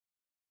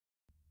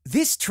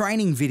This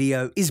training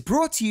video is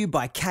brought to you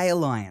by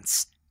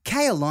K-Alliance.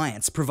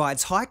 K-Alliance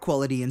provides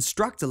high-quality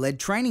instructor-led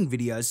training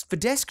videos for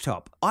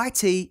desktop,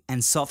 IT,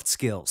 and soft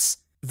skills.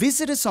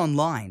 Visit us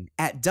online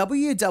at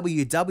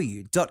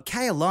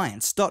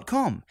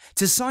www.kalliance.com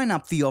to sign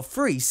up for your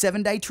free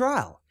 7-day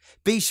trial.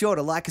 Be sure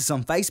to like us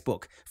on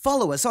Facebook,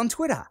 follow us on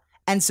Twitter,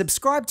 and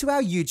subscribe to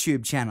our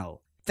YouTube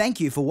channel.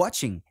 Thank you for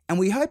watching, and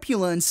we hope you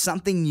learned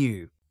something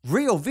new.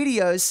 Real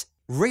videos,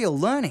 real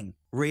learning,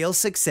 real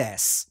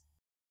success.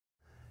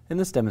 In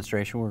this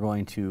demonstration, we're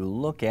going to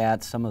look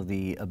at some of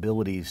the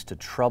abilities to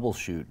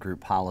troubleshoot group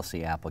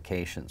policy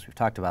applications. We've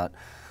talked about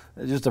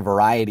just a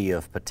variety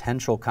of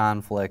potential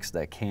conflicts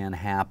that can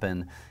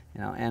happen,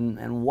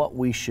 and what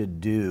we should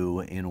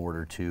do in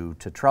order to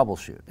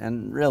troubleshoot.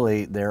 And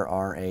really, there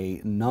are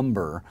a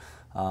number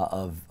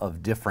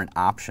of different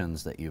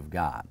options that you've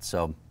got.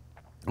 So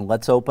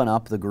let's open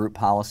up the Group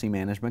Policy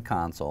Management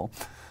console.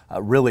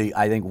 Really,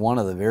 I think one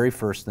of the very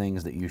first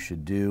things that you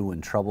should do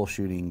when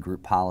troubleshooting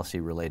group policy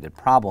related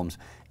problems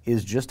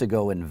is just to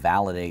go and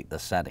validate the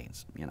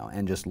settings,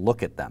 and just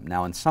look at them.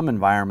 Now, in some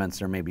environments,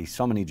 there may be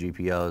so many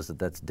GPOs that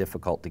that's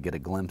difficult to get a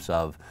glimpse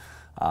of,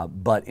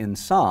 but in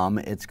some,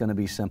 it's going to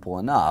be simple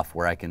enough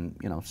where I can,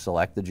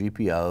 select the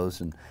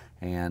GPOs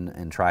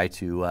and try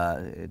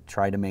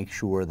to make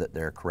sure that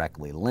they're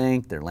correctly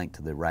linked, they're linked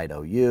to the right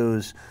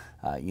OUs,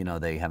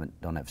 they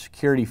don't have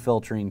security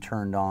filtering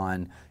turned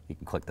on. You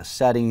can click the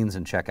settings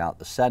and check out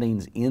the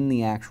settings in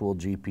the actual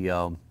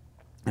GPO,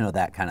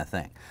 that kind of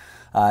thing.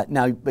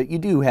 But you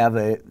do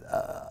have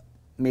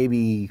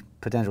maybe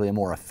potentially a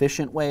more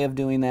efficient way of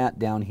doing that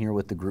down here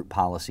with the group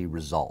policy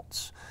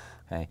results.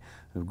 Okay,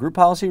 group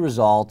policy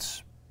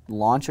results,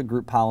 launch a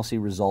group policy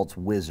results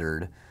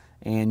wizard,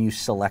 and you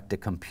select a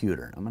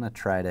computer. I'm going to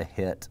try to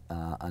hit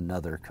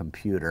another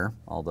computer,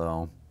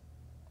 although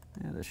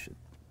this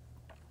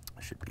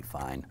should be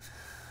fine.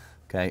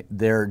 Okay,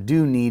 there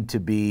do need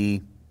to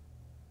be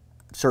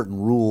certain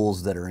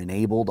rules that are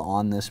enabled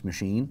on this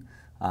machine,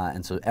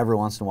 and so every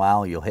once in a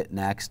while you'll hit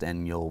next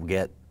and you'll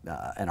get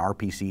an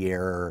RPC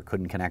error,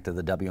 couldn't connect to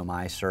the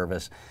WMI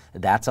service.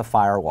 That's a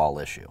firewall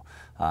issue,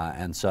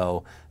 and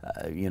so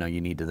you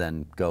need to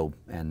then go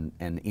and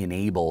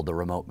enable the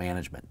remote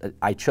management.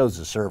 I chose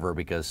the server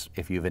because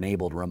if you've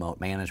enabled remote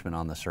management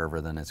on the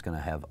server, then it's going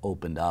to have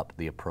opened up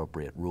the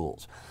appropriate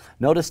rules.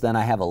 Notice then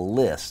I have a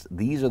list.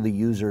 These are the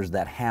users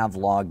that have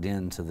logged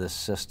into this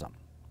system.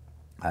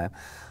 Okay?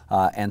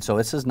 And so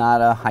this is not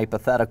a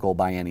hypothetical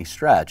by any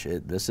stretch.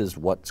 This is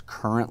what's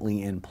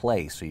currently in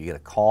place. So you get a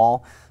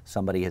call,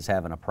 somebody is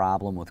having a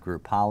problem with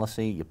group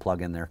policy, you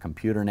plug in their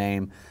computer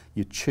name,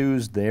 you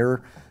choose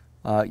their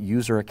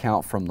user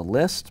account from the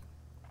list,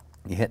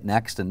 you hit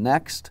next and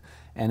next,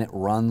 and it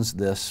runs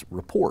this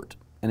report.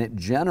 And it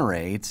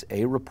generates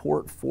a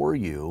report for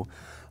you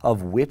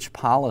of which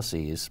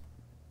policies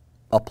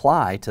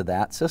apply to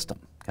that system.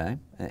 Okay,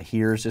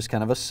 here's just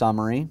kind of a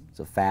summary.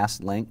 It's a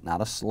fast link, not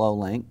a slow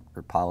link.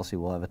 Your policy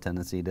will have a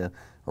tendency to,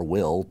 or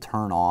will,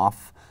 turn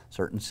off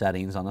certain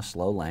settings on a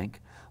slow link.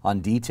 On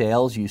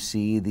details, you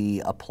see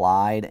the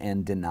applied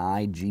and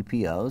denied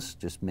GPOs.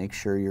 Just make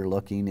sure you're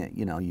looking at,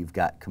 you've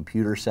got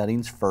computer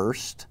settings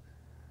first,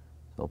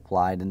 so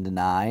applied and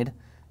denied.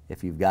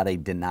 If you've got a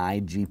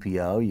denied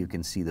GPO, you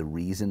can see the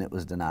reason it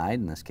was denied.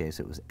 In this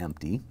case, it was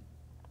empty.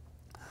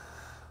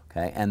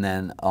 Okay, and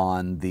then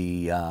on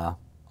the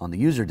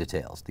user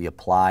details, the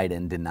applied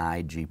and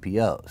denied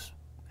GPOs.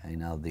 Okay,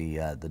 now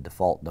the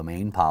default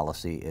domain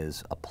policy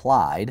is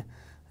applied,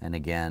 and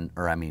again,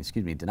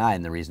 denied,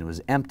 and the reason it was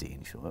empty.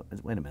 And you say,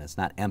 wait a minute, it's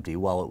not empty.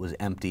 Well, it was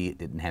empty, it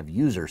didn't have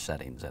user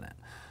settings in it.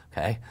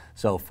 Okay,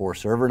 so for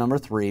server number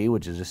 3,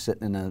 which is just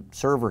sitting in a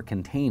server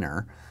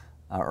container,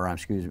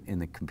 in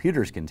the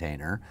computer's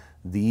container,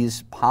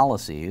 these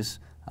policies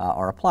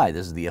are applied.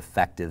 This is the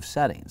effective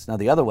settings. Now,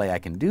 the other way I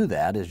can do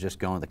that is just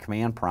go in the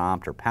command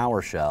prompt or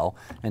PowerShell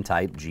and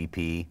type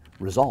GP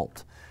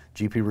result.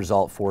 GP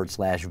result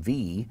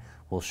 /V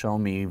will show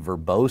me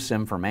verbose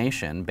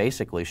information,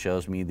 basically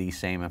shows me the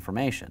same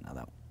information. Now,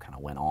 that kind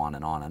of went on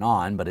and on and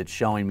on, but it's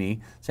showing me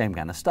same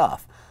kind of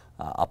stuff.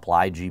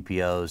 Applied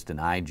GPOs,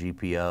 denied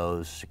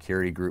GPOs,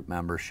 security group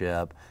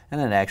membership,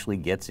 and it actually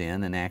gets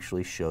in and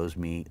actually shows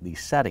me the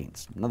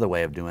settings. Another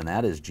way of doing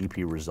that is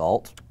GP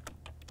result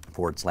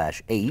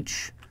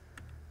 /H,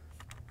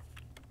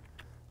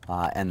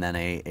 and then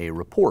a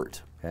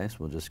report. Okay, so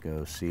we'll just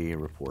go see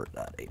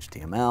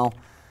report.html,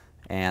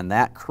 and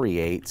that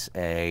creates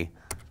a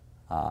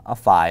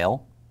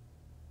file.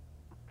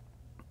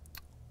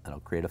 That'll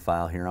create a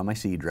file here on my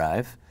C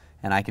drive,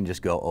 and I can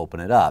just go open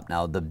it up.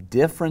 Now, the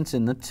difference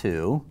in the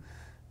two,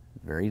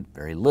 very,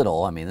 very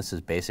little. I mean, this is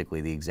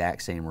basically the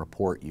exact same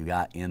report you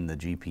got in the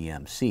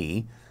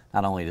GPMC.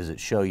 Not only does it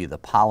show you the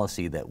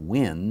policy that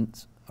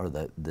wins, or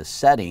the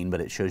setting,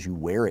 but it shows you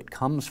where it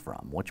comes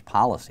from, which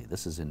policy.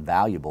 This is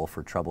invaluable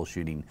for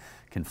troubleshooting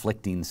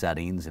conflicting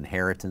settings,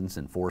 inheritance,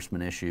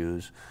 enforcement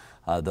issues,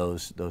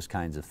 those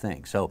kinds of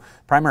things. So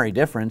primary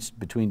difference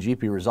between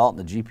GP result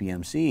and the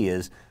GPMC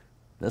is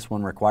This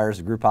one requires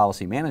a group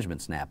policy management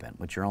snap-in,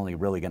 which you're only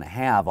really going to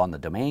have on the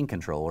domain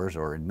controllers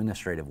or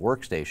administrative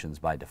workstations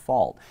by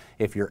default.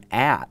 If you're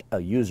at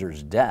a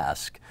user's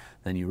desk,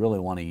 then you really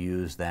want to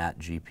use that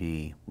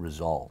GP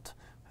result.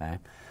 Okay?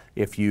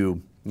 If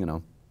you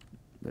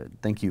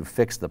think you've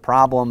fixed the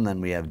problem, then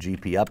we have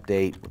GP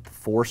update with the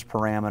force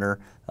parameter.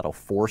 That'll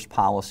force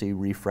policy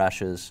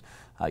refreshes.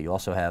 You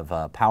also have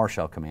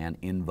PowerShell command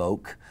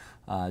invoke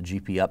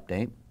GP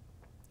update.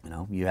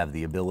 You have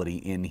the ability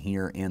in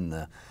here in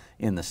the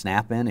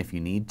snap-in if you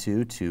need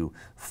to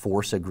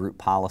force a group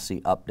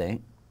policy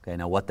update. Okay,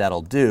 now what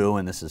that'll do,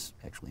 and this is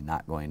actually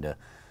not going to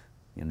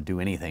do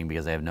anything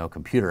because I have no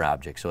computer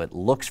objects. So it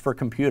looks for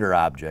computer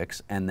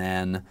objects and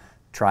then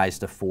tries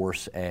to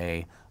force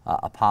a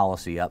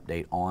policy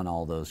update on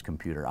all those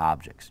computer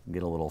objects.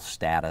 Get a little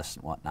status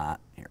and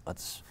whatnot. Here,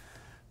 let's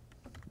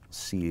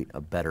see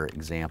a better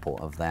example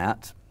of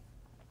that.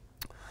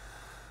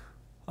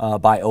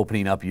 By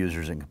opening up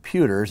users and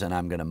computers, and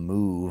I'm going to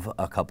move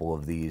a couple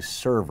of these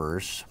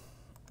servers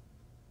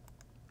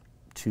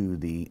to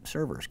the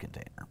servers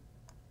container.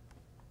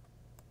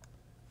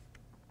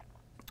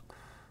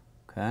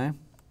 Okay.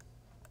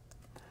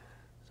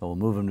 So we'll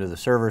move them to the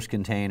servers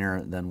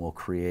container, then we'll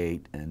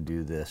create and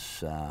do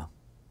this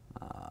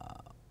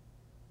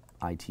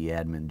IT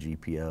admin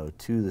GPO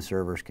to the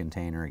servers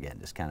container. Again,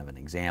 just kind of an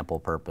example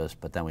purpose,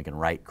 but then we can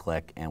right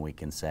click and we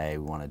can say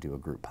we want to do a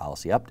group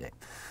policy update.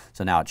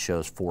 So now it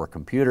shows 4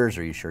 computers.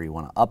 Are you sure you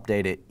want to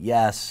update it?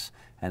 Yes.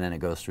 And then it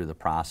goes through the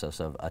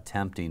process of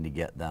attempting to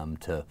get them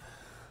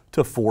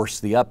to force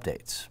the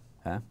updates.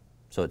 Okay?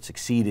 So it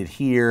succeeded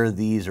here.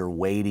 These are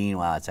waiting.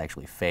 Well, it's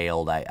actually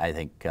failed. I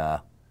think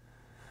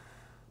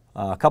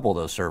a couple of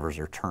those servers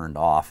are turned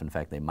off. In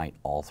fact, they might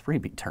all 3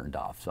 be turned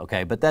off.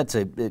 Okay, but that's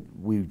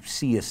we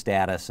see a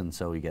status, and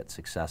so we get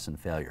success and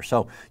failure.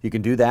 So you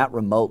can do that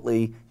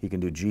remotely. You can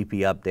do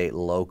GP update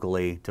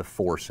locally to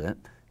force it.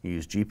 You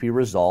use GP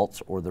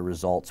results or the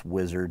results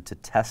wizard to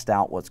test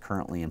out what's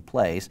currently in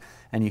place,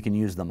 and you can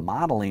use the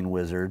modeling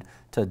wizard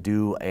to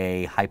do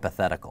a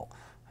hypothetical.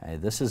 Okay,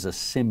 this is a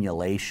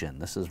simulation.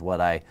 This is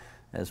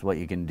what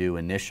you can do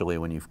initially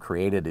when you've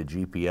created a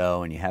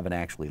GPO and you haven't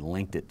actually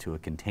linked it to a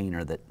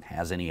container that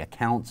has any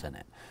accounts in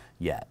it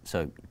yet.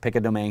 So pick a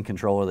domain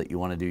controller that you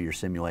want to do your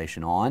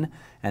simulation on,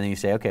 and then you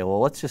say, okay, well,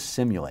 let's just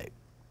simulate.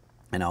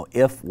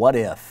 What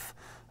if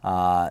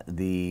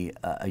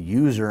a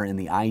user in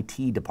the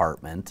IT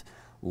department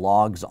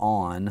logs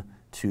on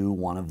to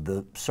one of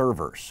the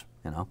servers,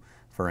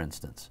 for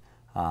instance.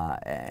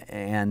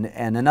 And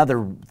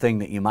another thing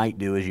that you might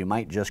do is you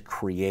might just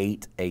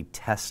create a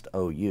test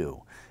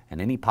OU. And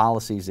any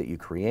policies that you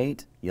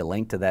create, you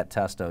link to that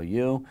test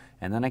OU,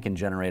 and then I can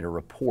generate a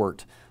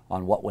report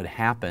on what would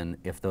happen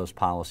if those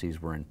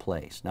policies were in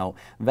place. Now,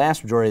 the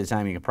vast majority of the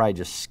time, you can probably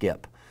just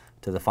skip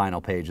to the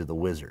final page of the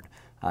wizard.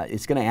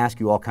 It's going to ask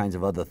you all kinds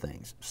of other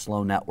things.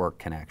 Slow network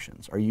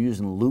connections. Are you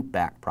using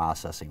loopback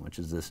processing, which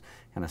is this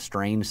kind of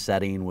strange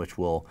setting which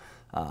will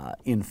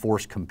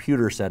enforce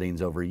computer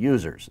settings over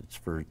users? It's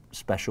for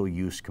special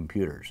use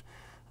computers.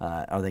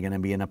 Are they going to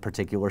be in a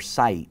particular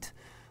site?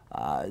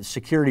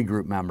 Security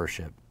group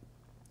membership.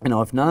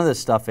 If none of this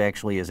stuff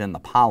actually is in the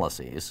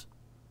policies,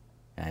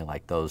 okay,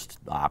 like those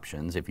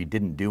options, if you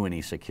didn't do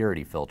any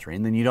security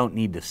filtering, then you don't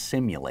need to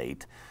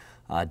simulate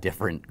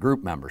different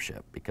group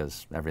membership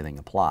because everything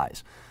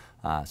applies.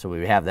 So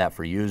we have that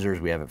for users,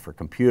 we have it for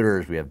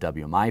computers, we have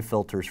WMI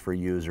filters for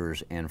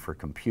users and for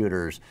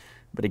computers.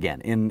 But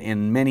again,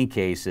 in many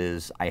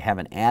cases, I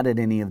haven't added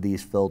any of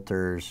these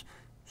filters,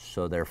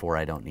 so therefore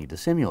I don't need to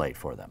simulate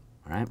for them.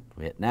 All right,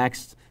 we hit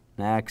next,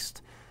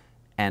 next.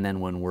 And then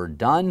when we're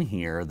done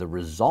here, the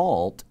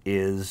result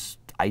is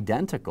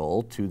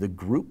identical to the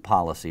group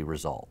policy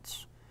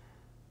result.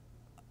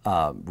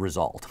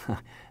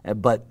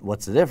 But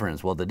what's the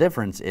difference? Well, the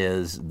difference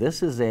is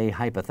this is a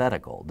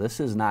hypothetical. This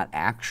is not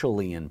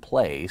actually in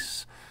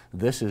place.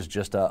 This is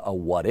just a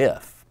what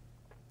if.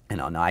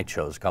 Now I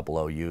chose a couple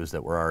OUs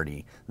that were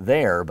already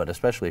there, but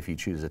especially if you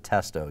choose a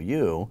test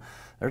OU,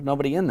 there's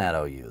nobody in that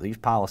OU. These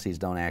policies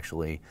don't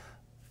actually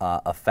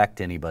affect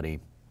anybody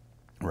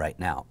right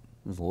now.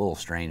 It's a little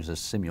strange. This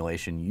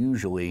simulation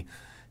usually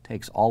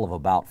takes all of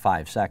about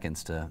 5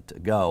 seconds to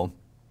go,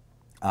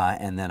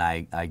 and then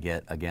I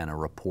get, again, a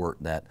report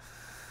that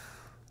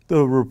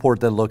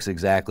looks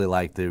exactly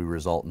like the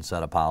resultant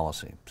set of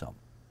policy. So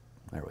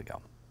there we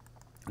go.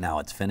 Now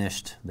it's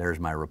finished. There's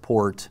my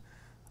report.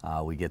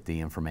 We get the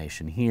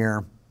information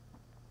here.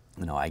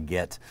 I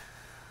get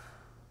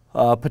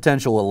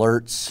potential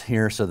alerts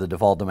here. So the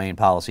default domain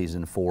policy is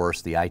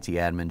enforced. The IT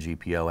admin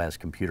GPO has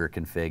computer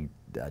config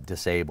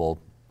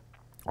disabled.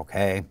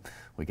 Okay,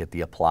 we get the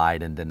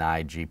applied and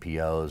denied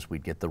GPOs,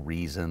 we'd get the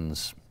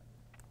reasons,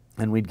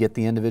 and we'd get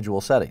the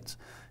individual settings,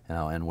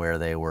 and where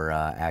they were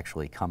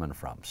actually coming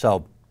from.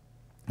 So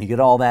you get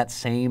all that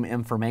same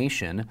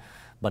information,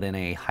 but in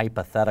a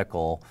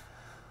hypothetical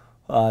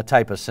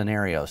type of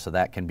scenario, so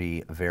that can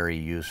be very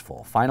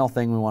useful. Final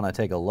thing we want to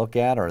take a look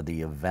at are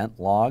the event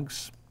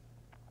logs.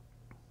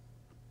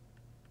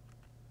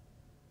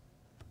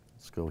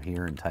 Let's go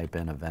here and type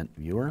in event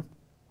viewer.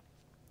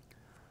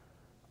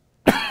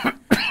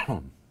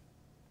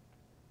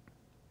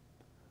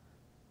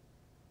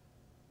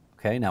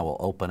 Okay, now we'll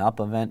open up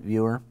Event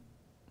Viewer.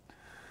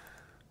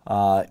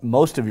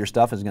 Most of your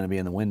stuff is going to be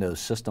in the Windows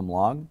system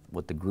log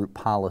with the group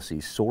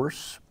policy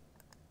source.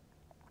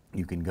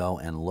 You can go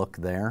and look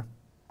there.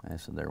 Okay,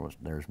 so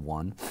there's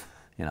one.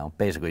 You know,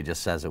 basically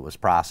just says it was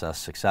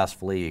processed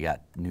successfully. You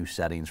got new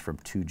settings from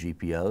 2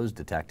 GPOs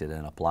detected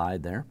and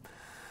applied there.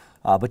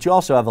 But you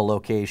also have a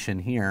location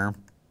here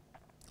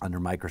under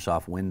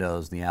Microsoft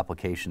Windows, the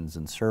Applications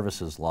and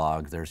Services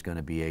log. There's going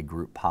to be a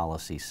group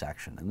policy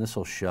section, and this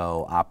will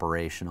show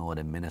operational and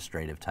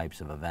administrative types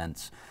of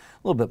events,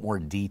 a little bit more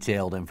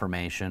detailed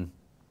information.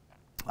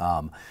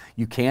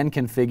 You can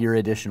configure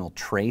additional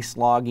trace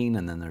logging,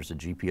 and then there's a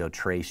GPO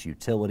trace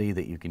utility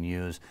that you can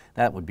use.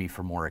 That would be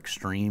for more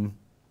extreme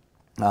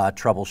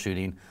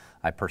troubleshooting.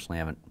 I personally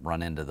haven't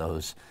run into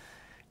those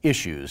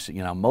issues.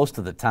 You know, most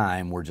of the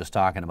time we're just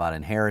talking about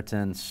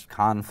inheritance,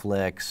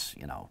 conflicts,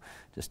 you know,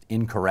 just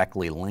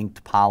incorrectly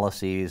linked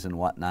policies and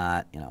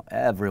whatnot. You know,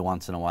 every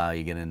once in a while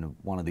you get into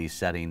one of these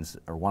settings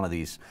or one of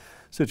these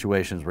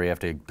situations where you have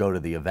to go to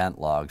the event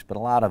logs, but a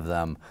lot of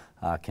them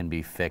can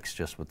be fixed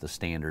just with the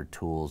standard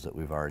tools that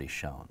we've already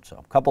shown. So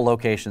a couple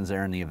locations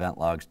there in the event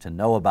logs to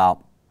know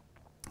about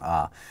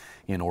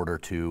in order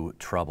to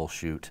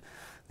troubleshoot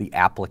the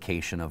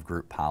application of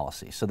group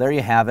policy. So there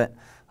you have it.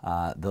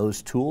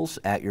 Those tools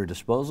at your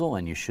disposal,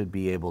 and you should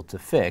be able to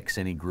fix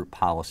any group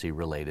policy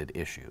related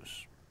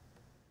issues.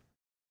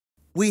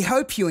 We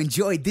hope you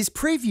enjoyed this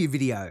preview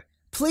video.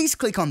 Please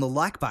click on the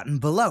like button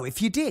below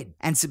if you did,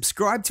 and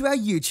subscribe to our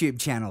YouTube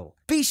channel.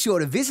 Be sure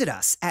to visit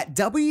us at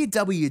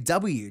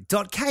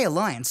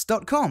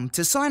www.kalliance.com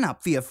to sign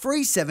up for your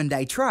free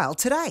 7-day trial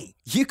today.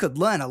 You could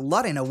learn a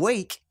lot in a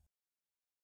week.